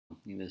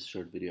In this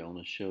short video, I want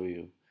to show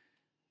you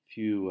a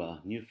few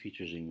new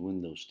features in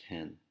Windows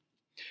 10.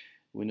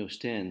 Windows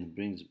 10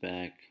 brings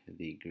back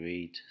the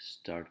great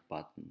Start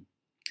button.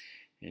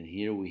 And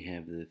here we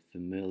have the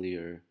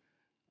familiar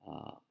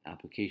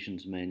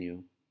Applications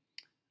menu.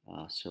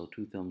 So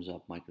 2 thumbs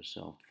up,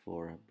 Microsoft,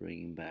 for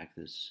bringing back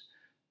this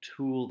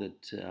tool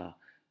that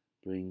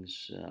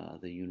brings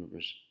the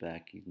universe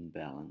back in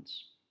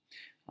balance.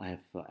 I have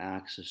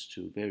access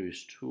to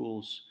various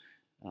tools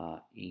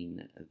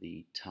in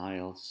the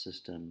tile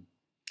system,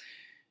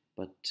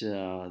 but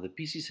the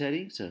PC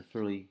settings are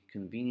fairly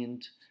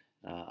convenient.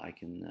 I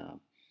can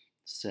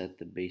set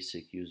the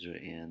basic user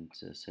and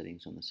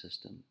settings on the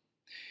system.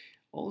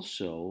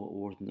 Also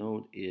worth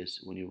note is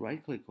when you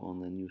right click on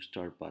the new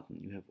Start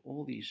button, you have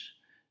all these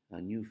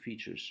new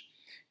features,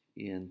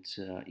 and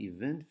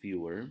Event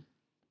Viewer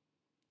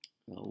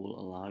will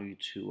allow you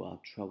to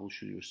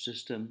troubleshoot your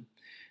system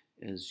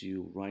as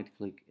you right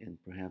click and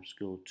perhaps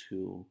go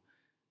to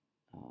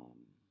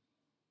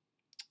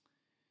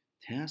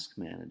Task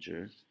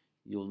Manager.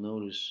 You'll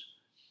notice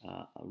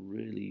a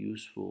really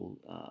useful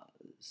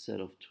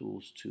set of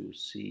tools to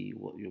see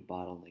what your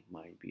bottleneck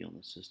might be on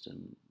the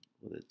system,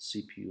 whether it's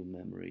CPU,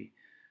 memory,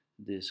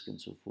 disk,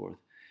 and so forth.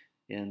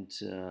 And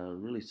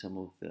really some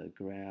of the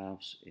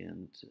graphs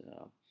and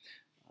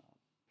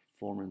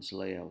performance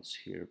layouts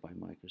here by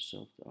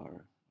Microsoft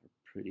are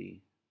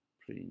pretty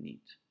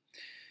neat.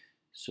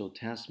 So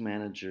Task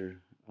Manager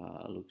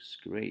looks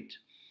great.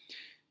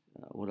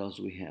 What else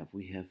do we have?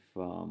 We have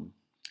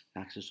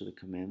access to the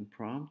command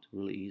prompt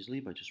really easily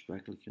by just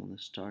right-clicking on the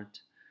Start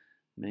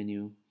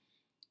menu.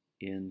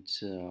 And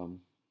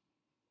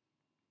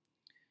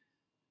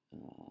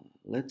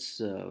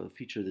let's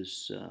feature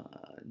this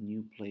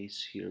new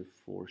place here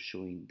for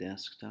showing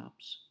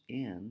desktops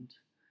and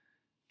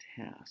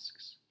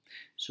tasks.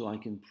 So I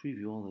can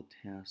preview all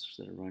the tasks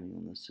that are running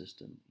on the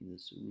system in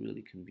this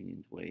really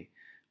convenient way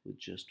with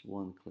just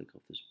one click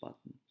of this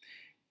button.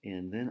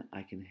 And then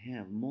I can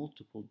have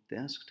multiple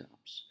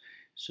desktops.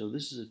 So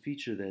this is a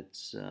feature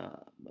that's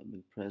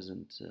been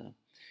present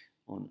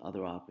on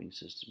other operating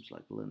systems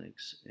like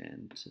Linux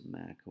and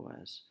Mac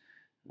OS.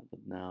 But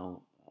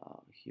now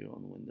here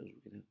on Windows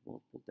we can have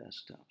multiple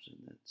desktops, and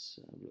that's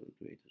really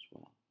great as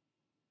well.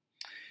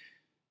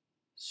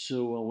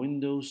 So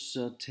Windows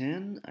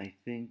 10, I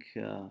think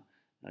a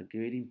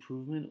great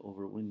improvement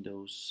over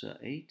Windows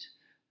 8.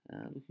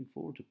 Looking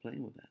forward to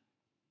playing with that.